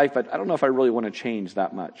with my life, but I don't know if I really want to change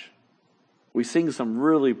that much. We sing some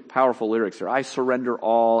really powerful lyrics there. I surrender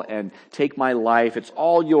all and take my life. It's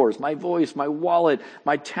all yours. My voice, my wallet,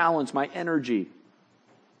 my talents, my energy.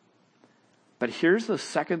 But here's the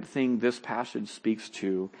second thing this passage speaks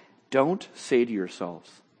to. Don't say to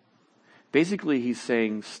yourselves. Basically, he's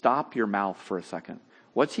saying, stop your mouth for a second.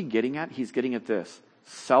 What's he getting at? He's getting at this.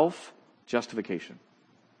 Self-justification.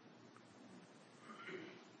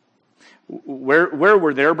 Where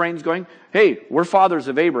were their brains going? Hey, we're fathers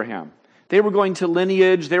of Abraham. They were going to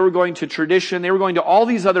lineage, they were going to tradition, they were going to all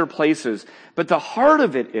these other places. But the heart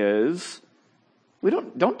of it is,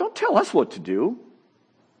 don't tell us what to do.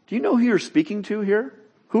 Do you know who you're speaking to here?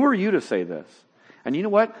 Who are you to say this? And you know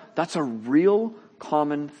what? That's a real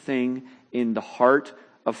common thing in the heart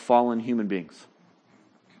of fallen human beings.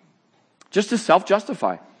 Just to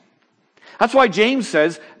self-justify. That's why James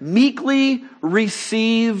says, meekly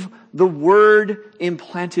receive the word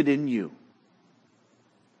implanted in you.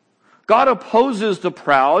 God opposes the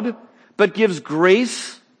proud, but gives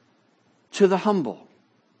grace to the humble.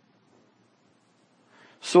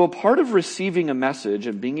 So a part of receiving a message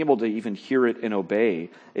and being able to even hear it and obey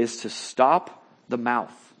is to stop the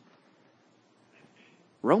mouth.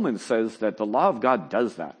 Romans says that the law of God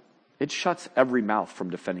does that. It shuts every mouth from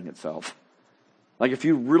defending itself. Like if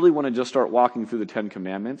you really want to just start walking through the Ten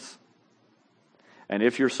Commandments, and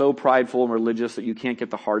if you're so prideful and religious that you can't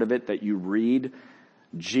get the heart of it, that you read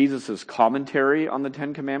Jesus' commentary on the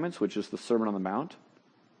Ten Commandments, which is the Sermon on the Mount,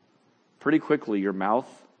 pretty quickly your mouth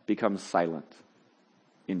becomes silent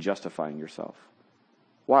in justifying yourself.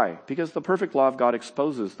 Why? Because the perfect law of God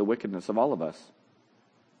exposes the wickedness of all of us.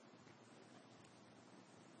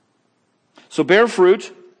 So bear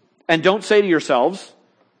fruit and don't say to yourselves,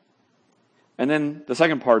 and then the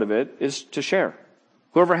second part of it is to share.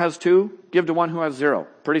 Whoever has 2, give to one who has 0.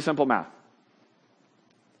 Pretty simple math.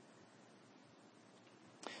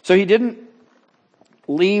 So he didn't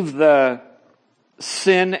leave the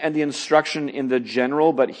sin and the instruction in the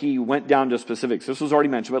general, but he went down to specifics. This was already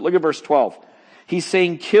mentioned, but look at verse 12. He's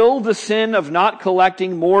saying, kill the sin of not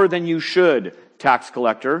collecting more than you should, tax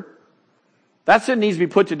collector. That sin needs to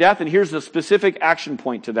be put to death, and here's the specific action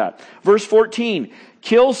point to that. Verse 14,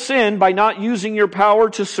 kill sin by not using your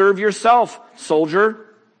power to serve yourself, soldier.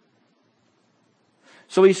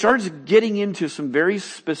 So he starts getting into some very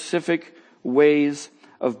specific ways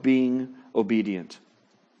of being obedient.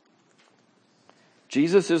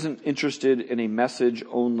 Jesus isn't interested in a message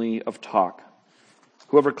only of talk.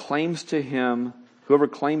 Whoever claims to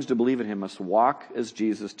believe in him must walk as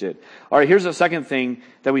Jesus did. All right, here's the second thing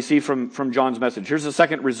that we see from John's message. Here's the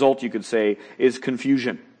second result, you could say, is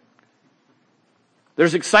confusion.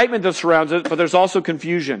 There's excitement that surrounds it, but there's also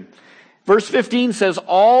confusion. Verse 15 says,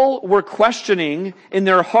 all were questioning in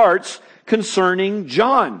their hearts concerning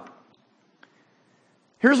John.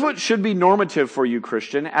 Here's what should be normative for you,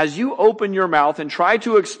 Christian. As you open your mouth and try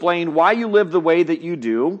to explain why you live the way that you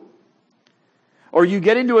do, or you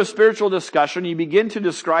get into a spiritual discussion, you begin to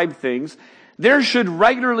describe things, there should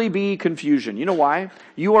regularly be confusion. You know why?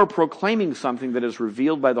 You are proclaiming something that is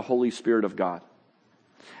revealed by the Holy Spirit of God.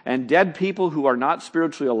 And dead people who are not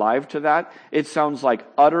spiritually alive to that, it sounds like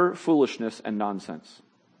utter foolishness and nonsense.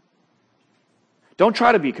 Don't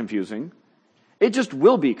try to be confusing. It just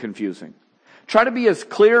will be confusing. Try to be as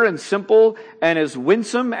clear and simple and as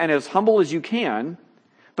winsome and as humble as you can,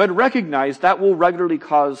 but recognize that will regularly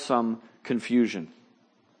cause some confusion.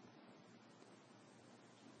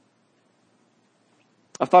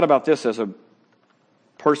 I've thought about this as a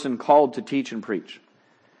person called to teach and preach.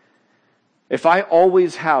 If I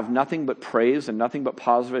always have nothing but praise and nothing but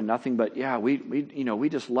positive and nothing but, we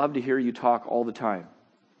just love to hear you talk all the time,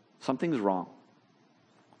 something's wrong.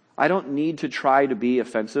 I don't need to try to be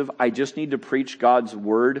offensive. I just need to preach God's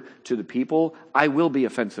word to the people. I will be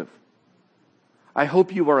offensive. I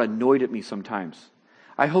hope you are annoyed at me sometimes.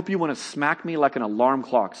 I hope you want to smack me like an alarm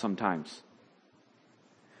clock sometimes.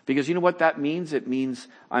 Because you know what that means? It means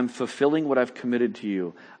I'm fulfilling what I've committed to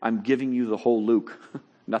you. I'm giving you the whole Luke.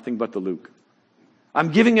 Nothing but the Luke.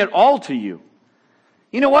 I'm giving it all to you.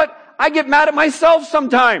 You know what? I get mad at myself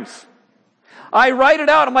sometimes. I write it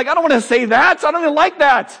out. I'm like, I don't want to say that. I don't even like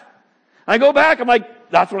that. I go back. I'm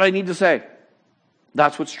like, that's what I need to say.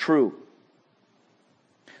 That's what's true.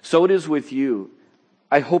 So it is with you.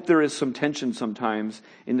 I hope there is some tension sometimes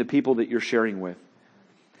in the people that you're sharing with.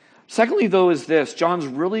 Secondly, though, is this. John's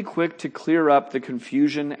really quick to clear up the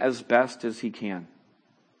confusion as best as he can.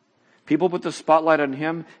 People put the spotlight on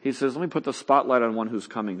him. He says, let me put the spotlight on one who's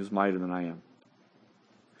coming, who's mightier than I am.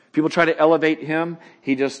 People try to elevate him.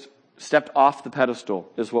 He just stepped off the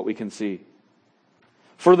pedestal, is what we can see.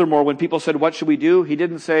 Furthermore, when people said, what should we do? He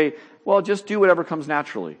didn't say, well, just do whatever comes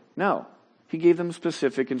naturally. No. He gave them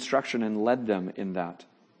specific instruction and led them in that.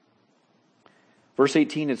 Verse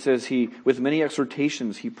 18, it says, with many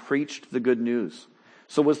exhortations, he preached the good news.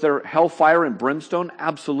 So was there hellfire and brimstone?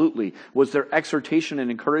 Absolutely. Was there exhortation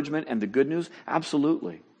and encouragement and the good news?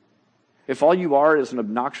 Absolutely. If all you are is an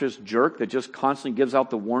obnoxious jerk that just constantly gives out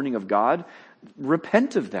the warning of God,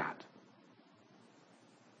 repent of that.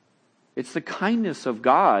 It's the kindness of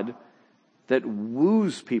God that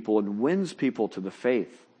woos people and wins people to the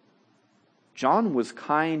faith. John was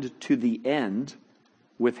kind to the end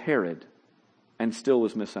with Herod and still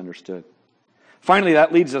was misunderstood. Finally,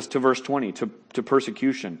 that leads us to verse 20, to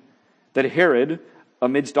persecution. That Herod,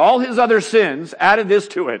 amidst all his other sins, added this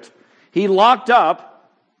to it. He locked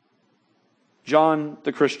up John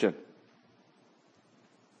the Christian.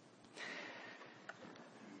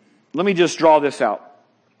 Let me just draw this out.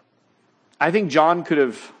 I think John could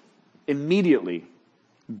have immediately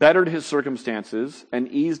bettered his circumstances and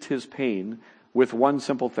eased his pain with one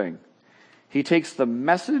simple thing. He takes the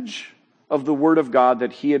message of the Word of God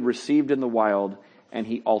that he had received in the wild and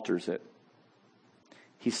he alters it.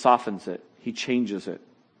 He softens it. He changes it.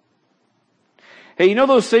 Hey, you know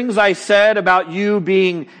those things I said about you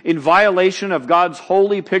being in violation of God's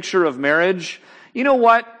holy picture of marriage? You know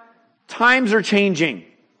what? Times are changing.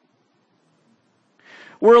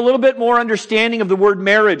 We're a little bit more understanding of the word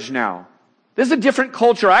marriage now. This is a different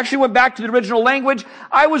culture. I actually went back to the original language.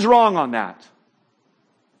 I was wrong on that.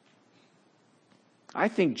 I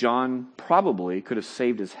think John probably could have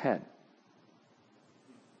saved his head.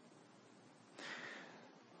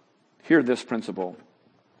 Hear this principle.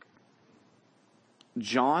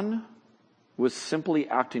 John was simply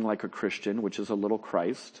acting like a Christian, which is a little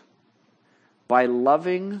Christ, by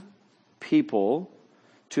loving people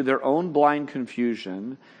to their own blind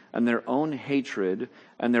confusion and their own hatred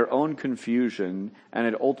and their own confusion, and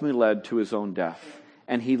it ultimately led to his own death.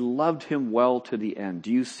 And he loved him well to the end.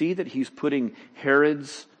 Do you see that he's putting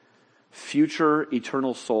Herod's future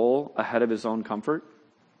eternal soul ahead of his own comfort?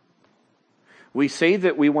 We say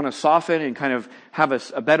that we want to soften and kind of have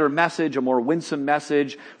a better message, a more winsome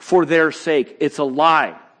message for their sake. It's a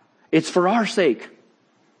lie. It's for our sake.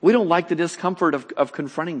 We don't like the discomfort of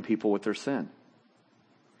confronting people with their sin.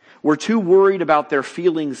 We're too worried about their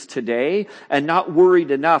feelings today and not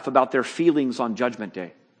worried enough about their feelings on Judgment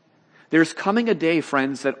Day. There's coming a day,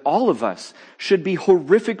 friends, that all of us should be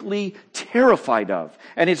horrifically terrified of.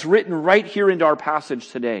 And it's written right here into our passage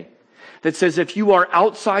today. That says if you are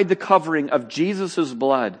outside the covering of Jesus'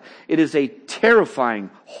 blood, it is a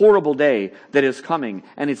terrifying, horrible day that is coming,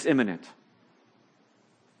 and it's imminent.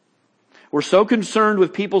 We're so concerned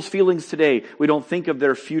with people's feelings today, we don't think of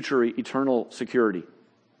their future eternal security.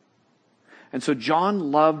 And so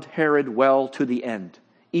John loved Herod well to the end,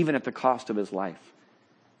 even at the cost of his life.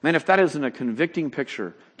 Man, if that isn't a convicting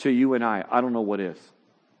picture to you and I don't know what is.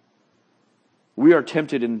 We are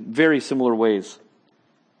tempted in very similar ways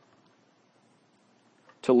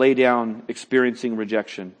to lay down experiencing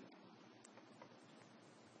rejection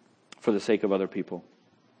for the sake of other people.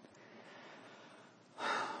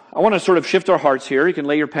 I want to sort of shift our hearts here. You can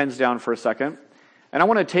lay your pens down for a second. And I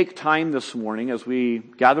want to take time this morning as we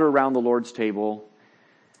gather around the Lord's table,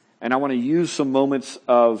 and I want to use some moments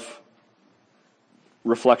of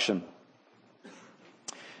reflection.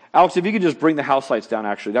 Alex, if you could just bring the house lights down,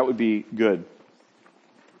 actually, that would be good.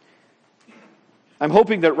 I'm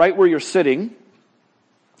hoping that right where you're sitting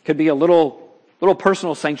could be a little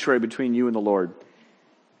personal sanctuary between you and the Lord.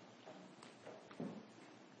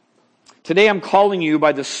 Today I'm calling you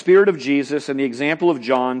by the Spirit of Jesus and the example of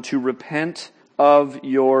John to repent of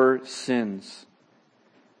your sins.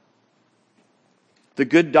 The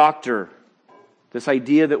good doctor, this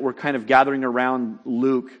idea that we're kind of gathering around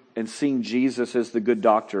Luke and seeing Jesus as the good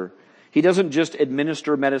doctor. He doesn't just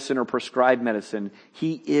administer medicine or prescribe medicine.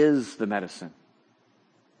 He is the medicine.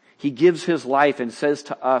 He gives his life and says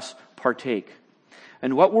to us, partake.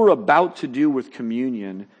 And what we're about to do with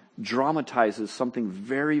communion dramatizes something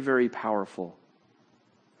very, very powerful.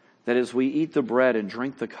 That as we eat the bread and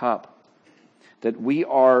drink the cup, that we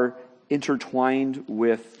are intertwined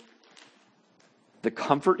with the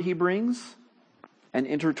comfort he brings and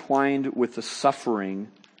intertwined with the suffering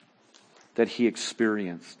that he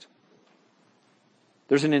experienced.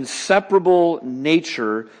 There's an inseparable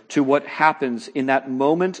nature to what happens in that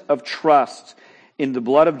moment of trust in the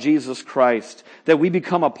blood of Jesus Christ, that we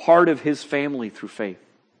become a part of his family through faith.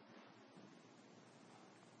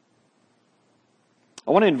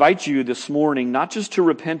 I want to invite you this morning not just to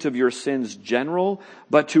repent of your sins general,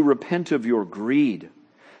 but to repent of your greed,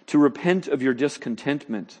 to repent of your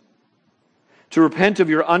discontentment, to repent of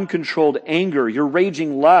your uncontrolled anger, your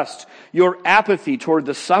raging lust, your apathy toward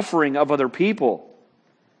the suffering of other people,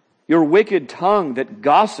 your wicked tongue that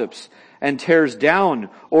gossips and tears down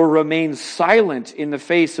or remains silent in the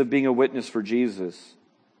face of being a witness for Jesus.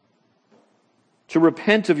 To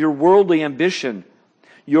repent of your worldly ambition,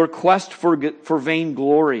 your quest for vain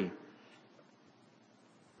glory.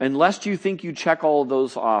 And lest you think you check all of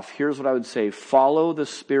those off, here's what I would say. Follow the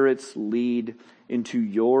Spirit's lead into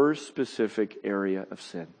your specific area of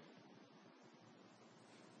sin.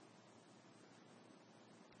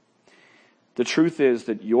 The truth is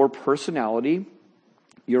that your personality,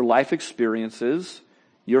 your life experiences,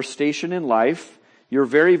 your station in life, your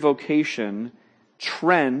very vocation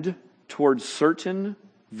trend towards certain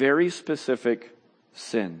very specific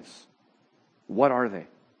sins. What are they?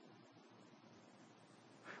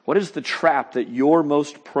 What is the trap that you're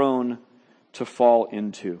most prone to fall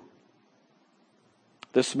into?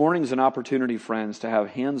 This morning's an opportunity, friends, to have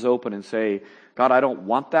hands open and say, God, I don't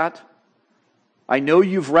want that. I know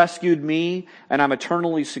you've rescued me and I'm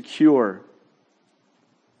eternally secure.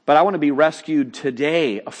 But I want to be rescued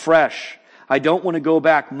today, afresh. I don't want to go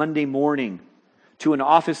back Monday morning to an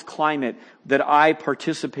office climate that I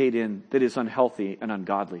participate in that is unhealthy and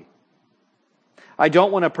ungodly. I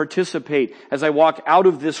don't want to participate as I walk out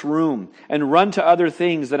of this room and run to other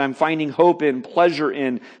things that I'm finding hope in, pleasure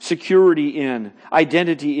in, security in,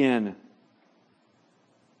 identity in,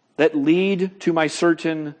 that lead to my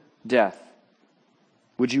certain death.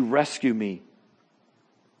 Would you rescue me?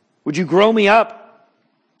 Would you grow me up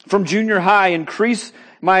from junior high, increase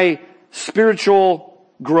my spiritual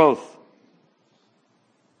growth?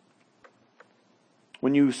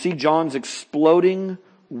 When you see John's exploding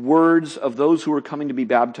words of those who were coming to be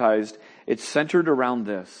baptized, it's centered around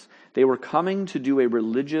this. They were coming to do a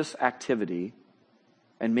religious activity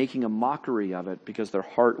and making a mockery of it because their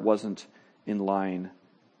heart wasn't in line.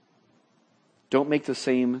 Don't make the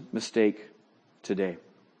same mistake today.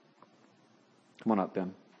 Come on up,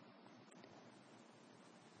 Ben.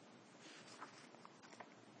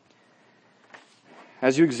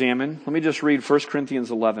 As you examine, let me just read 1 Corinthians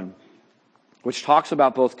 11, which talks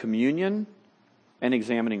about both communion and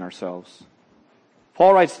examining ourselves.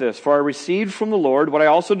 Paul writes this, "For I received from the Lord what I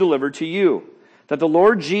also delivered to you, that the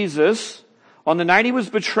Lord Jesus, on the night he was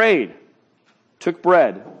betrayed, took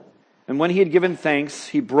bread, and when he had given thanks,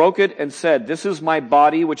 he broke it and said, 'This is my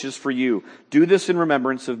body which is for you. Do this in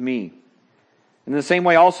remembrance of me.' In the same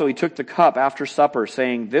way also he took the cup after supper,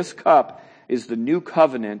 saying, 'This cup is the new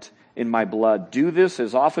covenant in my blood. Do this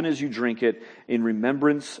as often as you drink it in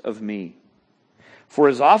remembrance of me. For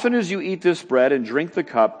as often as you eat this bread and drink the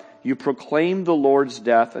cup, you proclaim the Lord's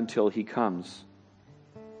death until he comes.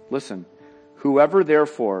 Listen, whoever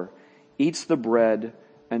therefore eats the bread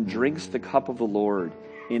and drinks the cup of the Lord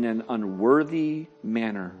in an unworthy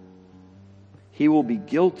manner, he will be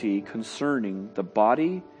guilty concerning the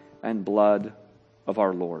body and blood of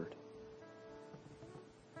our Lord.'"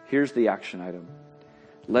 Here's the action item.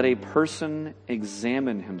 "Let a person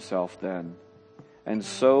examine himself then, and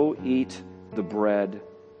so eat the bread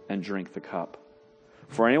and drink the cup.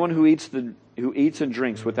 For anyone who eats and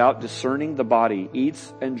drinks without discerning the body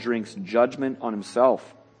eats and drinks judgment on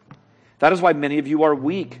himself. That is why many of you are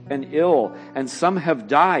weak and ill, and some have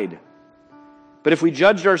died. But if we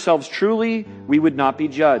judged ourselves truly, we would not be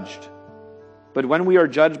judged. But when we are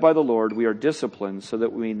judged by the Lord, we are disciplined so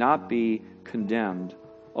that we may not be condemned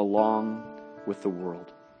along with the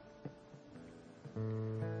world."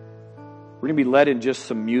 We're going to be led in just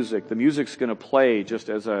some music. The music's going to play just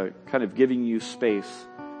as a kind of giving you space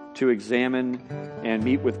to examine and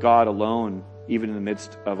meet with God alone, even in the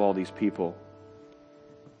midst of all these people.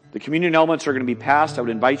 The communion elements are going to be passed. I would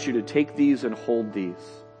invite you to take these and hold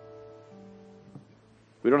these.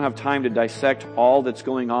 We don't have time to dissect all that's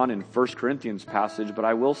going on in 1 Corinthians passage, but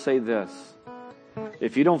I will say this.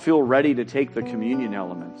 If you don't feel ready to take the communion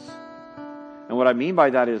elements, and what I mean by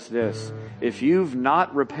that is this: if you've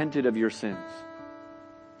not repented of your sins,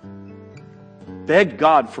 begged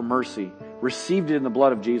God for mercy, received it in the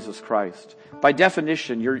blood of Jesus Christ, by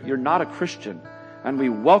definition, you're not a Christian. And we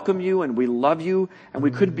welcome you and we love you, and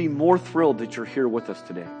we couldn't be more thrilled that you're here with us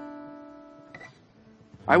today.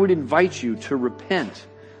 I would invite you to repent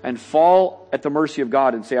and fall at the mercy of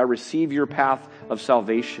God and say, "I receive your path of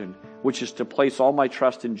salvation, which is to place all my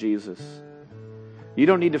trust in Jesus." You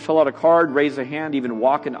don't need to fill out a card, raise a hand, even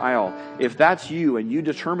walk an aisle. If that's you and you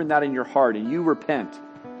determine that in your heart and you repent,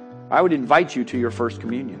 I would invite you to your first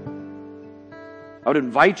communion. I would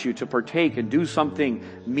invite you to partake and do something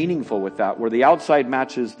meaningful with that, where the outside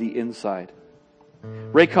matches the inside.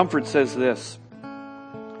 Ray Comfort says this: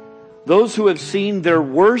 "Those who have seen their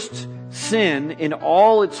worst sin in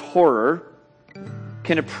all its horror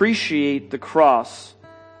can appreciate the cross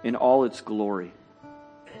in all its glory."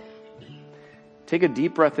 Take a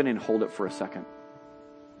deep breath in and hold it for a second.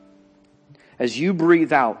 As you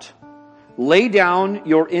breathe out, lay down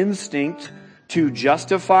your instinct to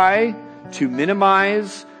justify, to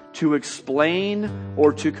minimize, to explain,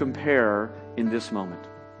 or to compare in this moment.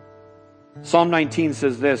 Psalm 19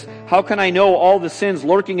 says this: "How can I know all the sins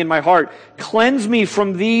lurking in my heart? Cleanse me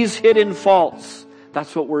from these hidden faults."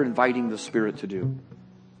 That's what we're inviting the Spirit to do.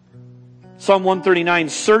 Psalm 139,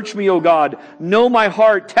 "Search me, O God, know my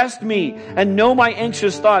heart, test me, and know my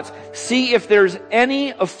anxious thoughts. See if there's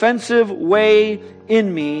any offensive way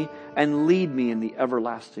in me, and lead me in the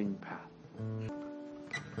everlasting path."